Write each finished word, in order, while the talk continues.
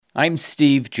I'm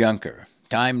Steve Junker.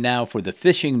 Time now for the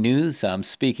fishing news. I'm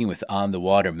speaking with On the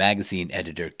Water magazine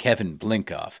editor Kevin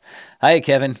Blinkoff. Hi,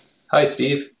 Kevin. Hi,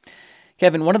 Steve.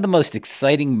 Kevin, one of the most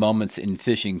exciting moments in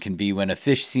fishing can be when a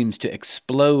fish seems to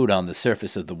explode on the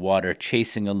surface of the water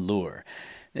chasing a lure.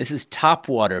 This is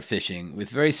topwater fishing with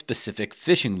very specific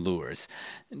fishing lures.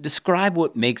 Describe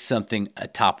what makes something a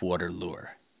topwater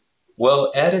lure.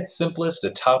 Well, at its simplest, a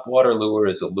topwater lure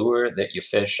is a lure that you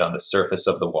fish on the surface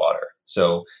of the water.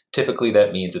 So typically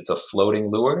that means it's a floating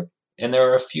lure, and there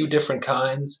are a few different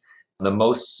kinds. The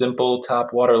most simple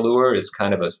topwater lure is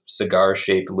kind of a cigar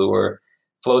shaped lure,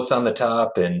 floats on the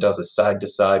top and does a side to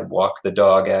side walk the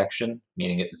dog action,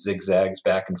 meaning it zigzags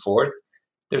back and forth.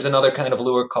 There's another kind of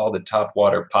lure called a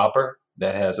topwater popper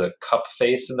that has a cup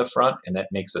face in the front, and that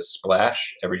makes a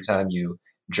splash every time you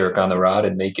jerk on the rod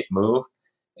and make it move.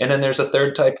 And then there's a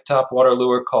third type of topwater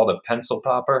lure called a pencil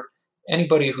popper.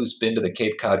 Anybody who's been to the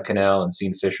Cape Cod Canal and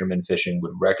seen fishermen fishing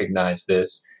would recognize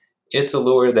this. It's a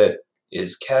lure that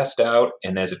is cast out,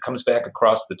 and as it comes back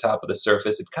across the top of the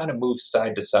surface, it kind of moves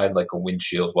side to side like a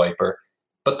windshield wiper.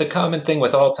 But the common thing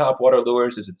with all topwater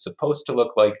lures is it's supposed to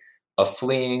look like a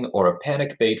fleeing or a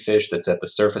panicked bait fish that's at the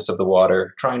surface of the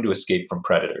water trying to escape from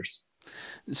predators.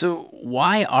 So,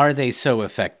 why are they so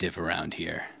effective around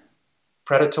here?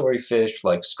 Predatory fish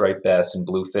like striped bass and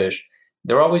bluefish,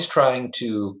 they're always trying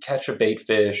to catch a bait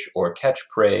fish or catch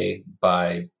prey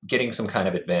by getting some kind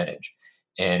of advantage.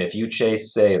 And if you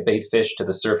chase, say, a bait fish to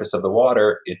the surface of the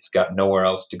water, it's got nowhere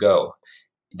else to go.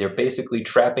 They're basically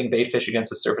trapping bait fish against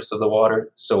the surface of the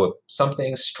water. So if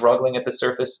something's struggling at the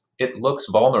surface, it looks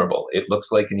vulnerable. It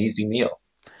looks like an easy meal.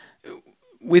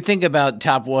 We think about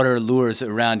topwater lures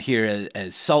around here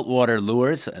as saltwater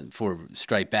lures for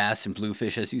striped bass and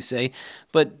bluefish, as you say.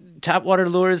 But topwater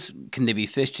lures, can they be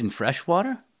fished in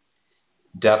freshwater?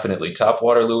 Definitely.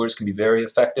 Topwater lures can be very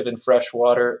effective in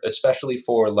freshwater, especially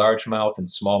for largemouth and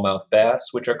smallmouth bass,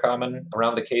 which are common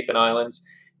around the Cape and Islands,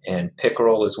 and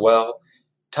pickerel as well.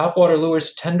 Topwater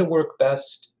lures tend to work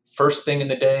best first thing in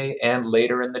the day and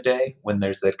later in the day when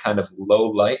there's that kind of low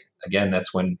light. Again,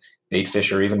 that's when bait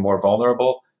fish are even more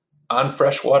vulnerable. On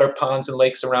freshwater ponds and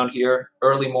lakes around here,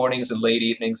 early mornings and late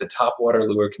evenings, a topwater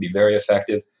lure can be very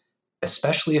effective,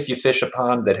 especially if you fish a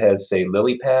pond that has, say,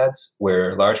 lily pads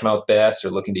where largemouth bass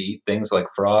are looking to eat things like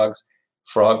frogs.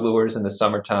 Frog lures in the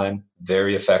summertime,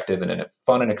 very effective and a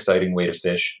fun and exciting way to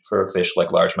fish for a fish like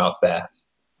largemouth bass.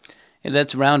 Hey,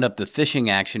 let's round up the fishing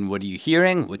action. What are you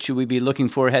hearing? What should we be looking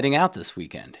for heading out this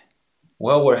weekend?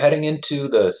 Well, we're heading into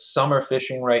the summer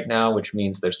fishing right now, which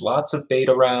means there's lots of bait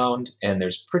around and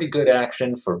there's pretty good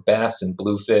action for bass and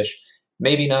bluefish.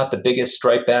 Maybe not the biggest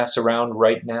striped bass around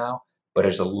right now, but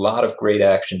there's a lot of great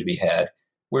action to be had.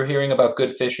 We're hearing about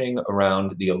good fishing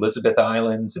around the Elizabeth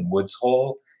Islands and Woods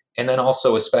Hole, and then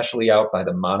also especially out by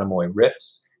the Monomoy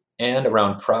Rips and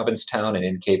around Provincetown and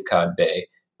in Cape Cod Bay.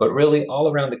 But really,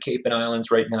 all around the Cape and Islands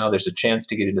right now, there's a chance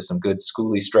to get into some good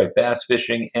schoolie striped bass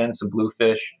fishing and some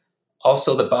bluefish.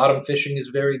 Also, the bottom fishing is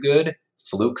very good.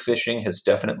 Fluke fishing has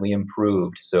definitely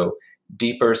improved. So,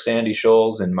 deeper sandy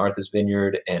shoals in Martha's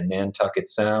Vineyard and Nantucket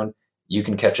Sound, you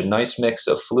can catch a nice mix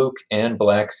of fluke and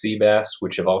black sea bass,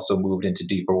 which have also moved into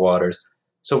deeper waters.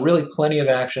 So, really, plenty of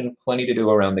action, plenty to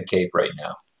do around the Cape right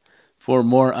now. For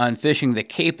more on fishing the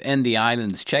Cape and the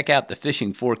islands, check out the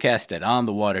fishing forecast at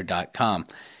onthewater.com.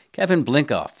 Kevin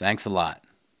Blinkoff, thanks a lot.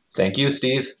 Thank you,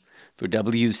 Steve. For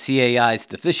WCAI's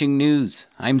The Fishing News,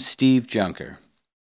 I'm Steve Junker.